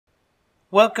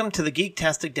Welcome to the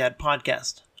Geek-tastic Dad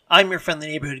podcast. I'm your friendly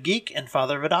neighborhood geek and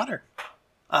father of a daughter.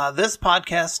 This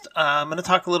podcast, I'm going to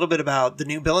talk a little bit about the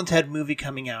new Bill & Ted movie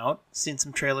coming out. Seen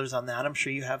some trailers on that. I'm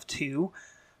sure you have too.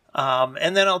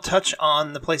 And then I'll touch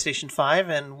on the PlayStation 5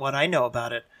 and what I know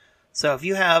about it. So if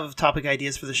you have topic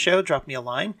ideas for the show, drop me a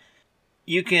line.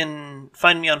 You can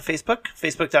find me on Facebook,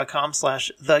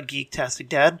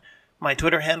 facebook.com/thegeektasticdad. My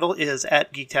Twitter handle is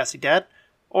 @geektasticdad,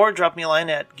 or drop me a line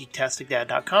at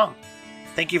geektasticdad.com.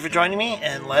 Thank you for joining me,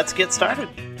 and let's get started.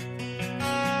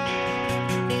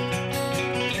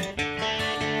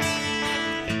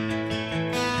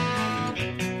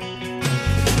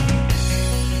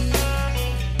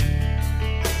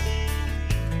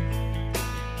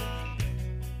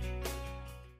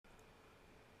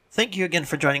 Thank you again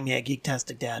for joining me at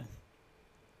Geektastic Dad.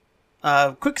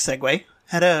 Quick segue.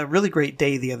 Had a really great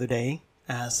day the other day.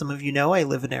 As some of you know, I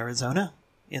live in Arizona,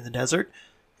 in the desert,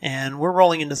 and we're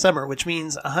rolling into summer, which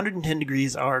means 110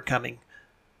 degrees are coming.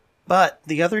 But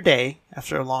the other day,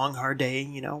 after a long, hard day,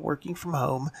 working from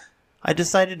home, I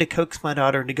decided to coax my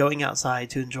daughter into going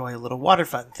outside to enjoy a little water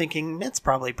fun, thinking it's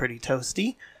probably pretty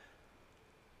toasty.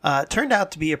 It turned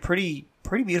out to be a pretty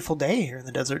beautiful day here in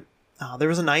the desert. There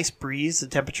was a nice breeze, the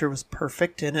temperature was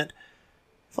perfect, and it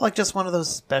felt like just one of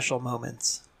those special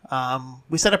moments.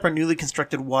 We set up our newly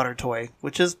constructed water toy,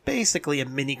 which is basically a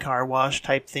mini car wash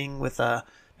type thing with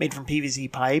made from PVC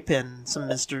pipe and some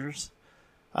misters.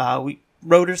 We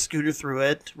rode our scooter through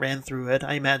it, ran through it.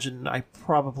 I imagine I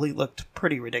probably looked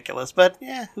pretty ridiculous, but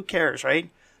who cares, right?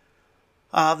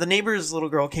 The neighbor's little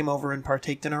girl came over and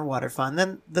partaked in our water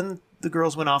fun. Then the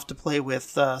girls went off to play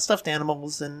with stuffed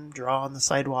animals and draw on the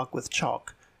sidewalk with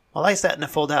chalk, while I sat in a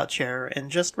fold-out chair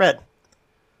and just read. It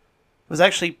was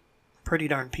actually pretty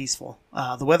darn peaceful.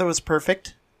 The weather was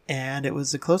perfect, and it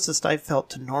was the closest I've felt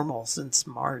to normal since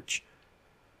March.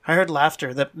 I heard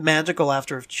laughter, that magical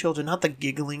laughter of children, not the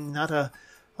giggling, not a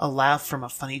laugh from a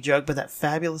funny joke, but that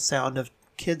fabulous sound of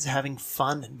kids having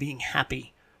fun and being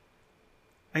happy.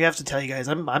 I have to tell you guys,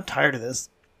 I'm tired of this.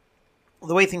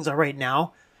 The way things are right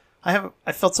now, I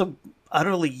felt so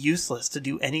utterly useless to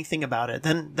do anything about it.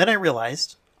 Then I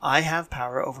realized I have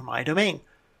power over my domain,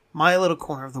 my little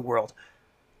corner of the world.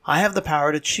 I have the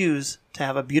power to choose to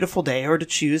have a beautiful day or to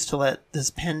choose to let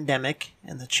this pandemic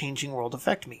and the changing world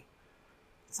affect me.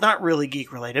 It's not really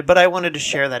geek related, but I wanted to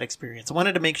share that experience. I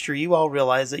wanted to make sure you all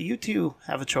realize that you too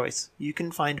have a choice. You can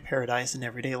find paradise in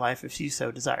everyday life if you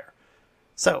so desire.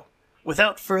 So,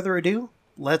 without further ado,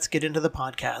 let's get into the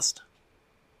podcast.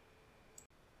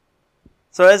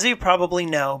 So as you probably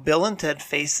know, Bill & Ted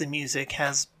Face the Music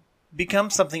has become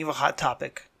something of a hot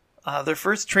topic. Their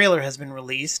first trailer has been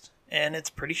released, and it's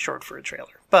pretty short for a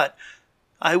trailer, but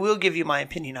I will give you my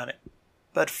opinion on it.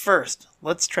 But first,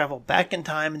 let's travel back in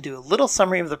time and do a little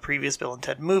summary of the previous Bill &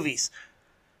 Ted movies.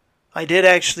 I did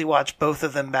actually watch both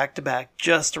of them back to back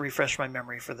just to refresh my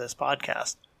memory for this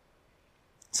podcast.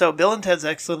 So Bill & Ted's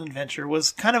Excellent Adventure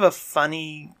was kind of a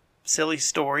funny, silly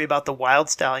story about the wild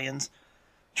stallions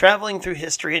traveling through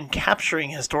history and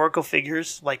capturing historical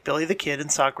figures like Billy the Kid and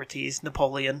Socrates,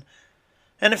 Napoleon,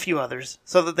 and a few others,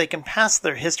 so that they can pass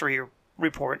their history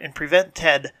report and prevent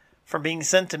Ted from being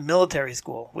sent to military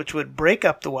school, which would break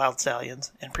up the wild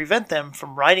stallions and prevent them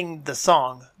from writing the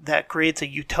song that creates a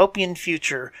utopian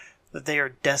future that they are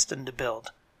destined to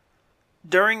build.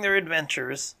 During their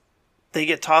adventures, they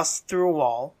get tossed through a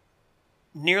wall,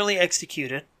 nearly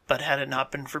executed, but had it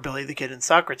not been for Billy the Kid and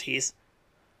Socrates,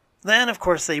 then, of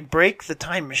course, they break the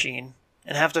time machine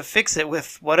and have to fix it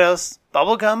with, what else?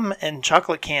 Bubblegum and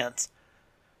chocolate cans.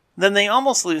 Then they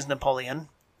almost lose Napoleon.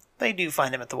 They do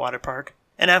find him at the water park.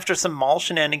 And after some mall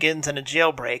shenanigans and a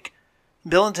jailbreak,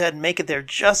 Bill and Ted make it there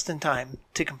just in time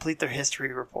to complete their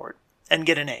history report and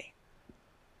get an A.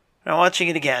 Now, watching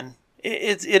it again,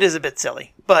 it is a bit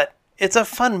silly, but it's a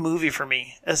fun movie for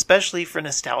me, especially for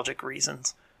nostalgic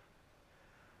reasons.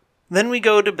 Then we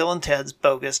go to Bill and Ted's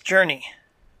Bogus Journey.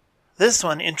 This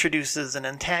one introduces an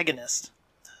antagonist,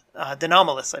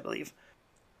 Denomalus, I believe,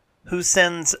 who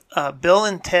sends Bill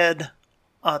and Ted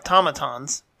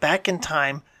automatons back in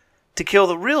time to kill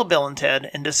the real Bill and Ted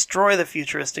and destroy the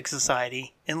futuristic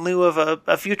society in lieu of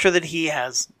a future that he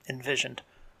has envisioned.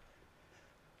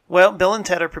 Well, Bill and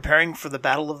Ted are preparing for the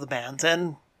Battle of the Bands,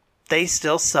 and they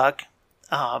still suck.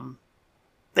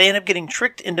 They end up getting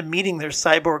tricked into meeting their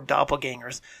cyborg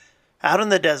doppelgangers out in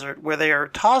the desert, where they are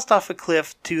tossed off a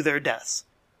cliff to their deaths.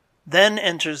 Then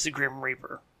enters the Grim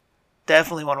Reaper.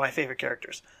 Definitely one of my favorite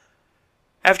characters.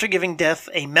 After giving Death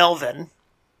a Melvin,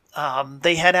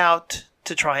 they head out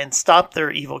to try and stop their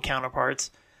evil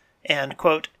counterparts and,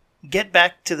 quote, get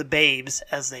back to the babes,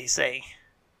 as they say.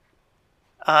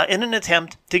 In an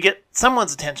attempt to get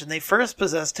someone's attention, they first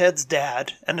possess Ted's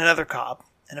dad and another cop,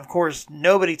 and of course,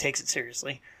 nobody takes it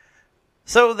seriously.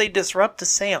 So they disrupt a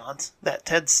seance that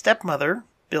Ted's stepmother,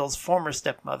 Bill's former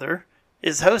stepmother,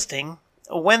 is hosting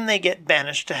when they get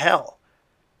banished to hell.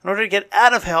 In order to get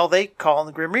out of hell, they call on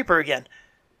the Grim Reaper again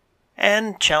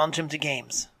and challenge him to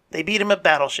games. They beat him at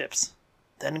Battleships,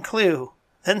 then Clue,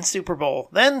 then Super Bowl,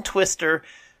 then Twister,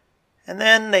 and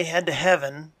then they head to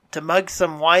heaven to mug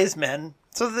some wise men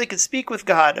so that they could speak with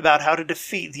God about how to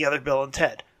defeat the other Bill and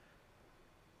Ted.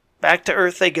 Back to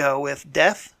Earth they go with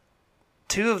Death,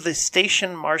 two of the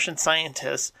station Martian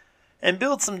scientists, and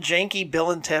build some janky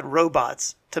Bill and Ted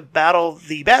robots to battle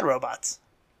the bad robots,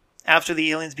 after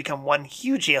the aliens become one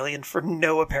huge alien for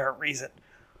no apparent reason.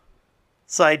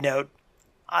 Side note,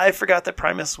 I forgot that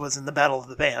Primus was in the Battle of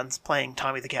the Bands playing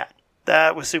Tommy the Cat.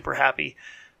 That was super happy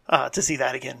to see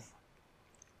that again.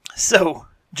 So,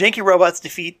 janky robots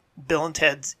defeat Bill and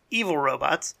Ted's evil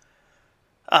robots.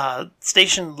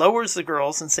 Station lowers the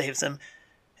girls and saves them.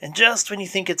 And just when you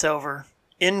think it's over,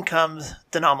 in comes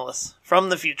Denomulus from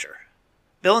the future.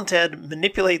 Bill and Ted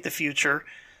manipulate the future,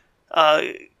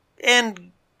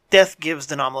 and Death gives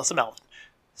Denomulus a melon.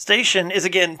 Station is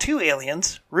again two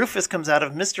aliens. Rufus comes out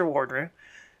of Mr. Wardrew,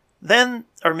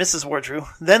 or Mrs. Wardrew.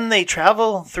 Then they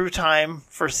travel through time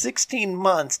for 16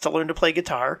 months to learn to play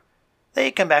guitar.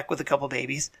 They come back with a couple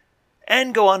babies,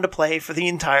 and go on to play for the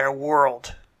entire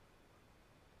world.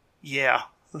 Yeah,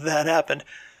 that happened.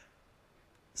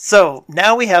 So,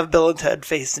 now we have Bill and Ted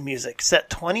Face the Music, set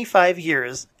 25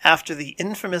 years after the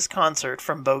infamous concert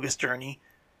from Bogus Journey,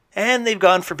 and they've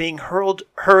gone from being heard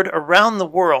around the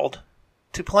world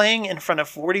to playing in front of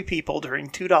 40 people during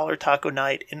 $2 taco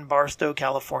night in Barstow,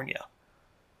 California.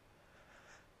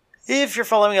 If you're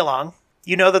following along,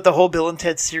 you know that the whole Bill and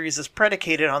Ted series is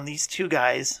predicated on these two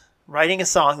guys writing a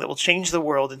song that will change the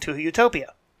world into a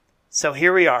utopia. So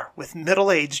here we are, with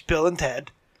middle-aged Bill and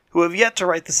Ted, who have yet to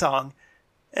write the song,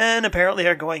 and apparently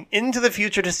are going into the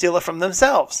future to steal it from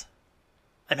themselves.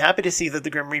 I'm happy to see that the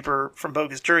Grim Reaper from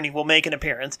Bogus Journey will make an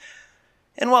appearance,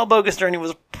 and while Bogus Journey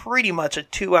was pretty much a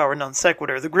 2-hour non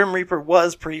sequitur, the Grim Reaper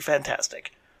was pretty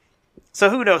fantastic. So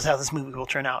who knows how this movie will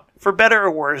turn out. For better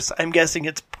or worse, I'm guessing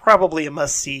it's probably a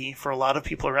must-see for a lot of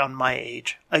people around my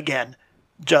age. Again,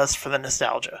 just for the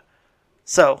nostalgia.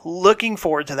 So, looking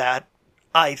forward to that,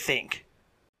 I think.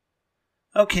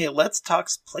 Okay, let's talk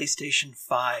PlayStation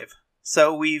 5.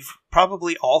 So we've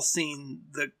probably all seen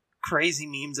the crazy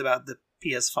memes about the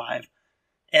PS5.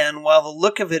 And while the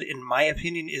look of it, in my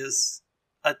opinion, is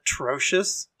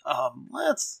atrocious,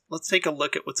 let's take a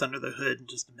look at what's under the hood in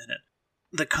just a minute.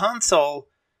 The console,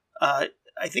 I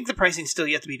think the pricing is still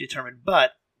yet to be determined,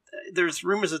 but there's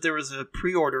rumors that there was a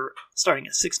pre-order starting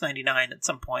at $699 at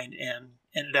some point and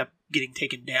ended up getting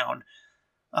taken down.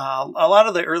 A lot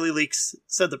of the early leaks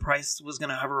said the price was going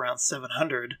to hover around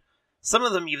 $700. Some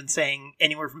of them even saying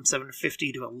anywhere from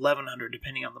 $750 to $1,100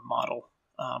 depending on the model.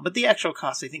 But the actual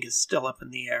cost, I think, is still up in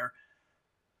the air.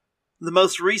 The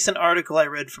most recent article I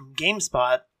read from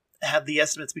GameSpot had the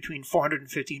estimates between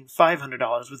 $450 and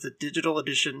 $500, with the digital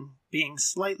edition being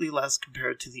slightly less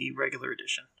compared to the regular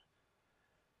edition.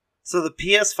 So the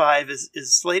PS5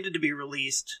 is slated to be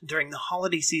released during the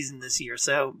holiday season this year,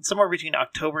 so somewhere between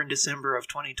October and December of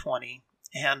 2020.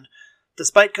 And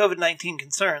despite COVID-19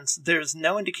 concerns, there's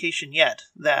no indication yet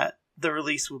that the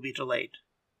release will be delayed.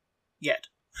 Yet.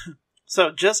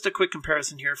 So just a quick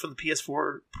comparison here from the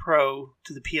PS4 Pro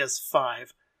to the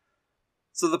PS5.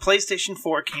 So the PlayStation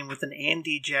 4 came with an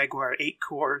AMD Jaguar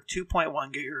 8-core 2.1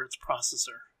 GHz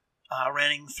processor,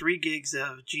 running 3 gigs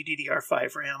of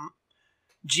GDDR5 RAM.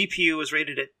 GPU was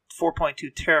rated at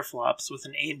 4.2 teraflops with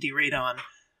an AMD Radeon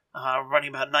running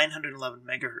about 911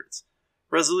 MHz.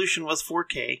 Resolution was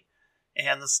 4K,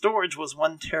 and the storage was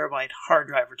 1 terabyte hard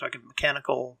drive. We're talking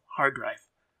mechanical hard drive.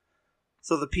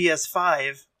 So the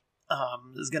PS5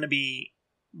 is going to be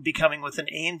coming with an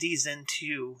AMD Zen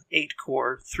 2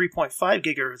 8-core 3.5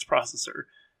 GHz processor,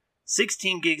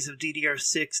 16 gigs of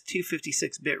DDR6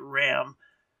 256-bit RAM.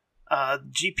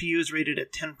 GPU is rated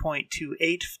at 10.28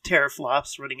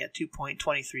 teraflops, running at 2.23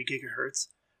 GHz.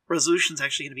 Resolution is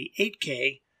actually going to be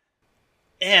 8K,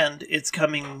 and it's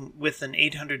coming with an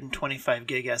 825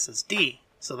 gig SSD,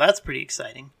 so that's pretty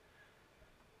exciting.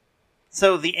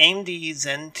 So the AMD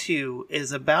Zen 2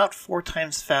 is about 4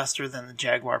 times faster than the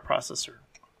Jaguar processor.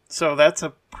 So that's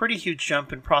a pretty huge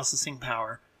jump in processing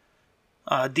power.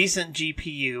 Decent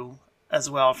GPU as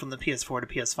well from the PS4 to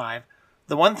PS5.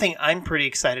 The one thing I'm pretty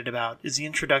excited about is the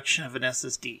introduction of an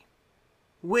SSD,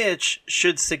 which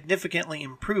should significantly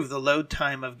improve the load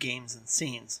time of games and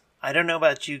scenes. I don't know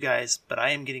about you guys, but I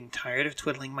am getting tired of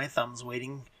twiddling my thumbs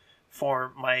waiting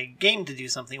for my game to do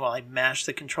something while I mash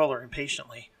the controller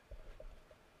impatiently.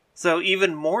 So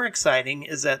even more exciting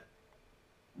is that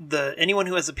anyone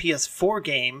who has a PS4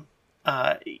 game,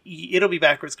 it'll be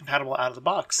backwards compatible out of the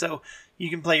box. So you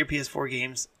can play your PS4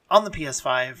 games on the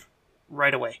PS5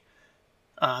 right away.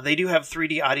 They do have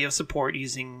 3D audio support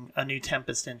using a new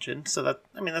Tempest engine, so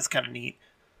that's kind of neat.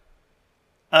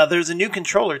 There's a new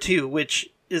controller too, which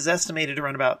is estimated to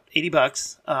run about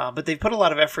 $80, but they've put a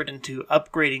lot of effort into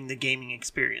upgrading the gaming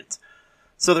experience.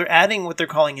 So they're adding what they're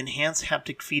calling enhanced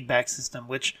haptic feedback system,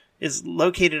 which is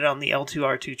located on the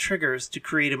L2R2 triggers to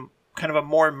create a kind of a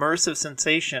more immersive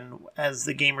sensation as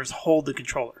the gamers hold the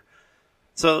controller.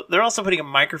 So they're also putting a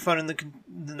microphone in the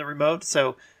remote,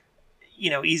 so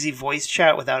easy voice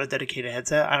chat without a dedicated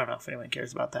headset. I don't know if anyone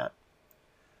cares about that.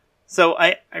 So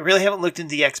I really haven't looked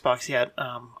into the Xbox yet.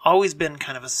 Always been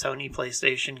kind of a Sony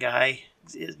PlayStation guy,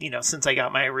 since I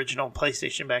got my original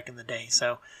PlayStation back in the day.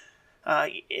 So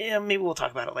maybe we'll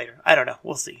talk about it later. I don't know.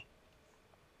 We'll see.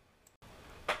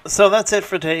 So that's it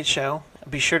for today's show.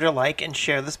 Be sure to like and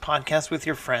share this podcast with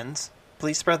your friends.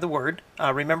 Please spread the word.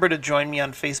 Remember to join me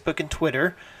on Facebook and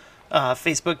Twitter.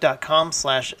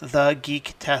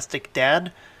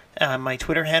 Facebook.com/TheGeektasticDad. My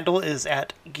Twitter handle is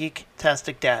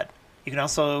 @GeektasticDad. You can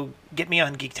also get me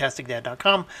on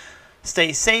geektasticdad.com.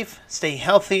 Stay safe, stay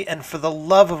healthy, and for the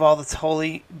love of all that's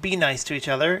holy, be nice to each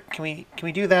other. Can we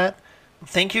do that?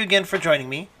 Thank you again for joining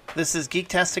me. This is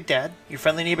Geektastic Dad, your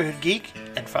friendly neighborhood geek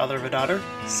and father of a daughter,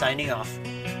 signing off.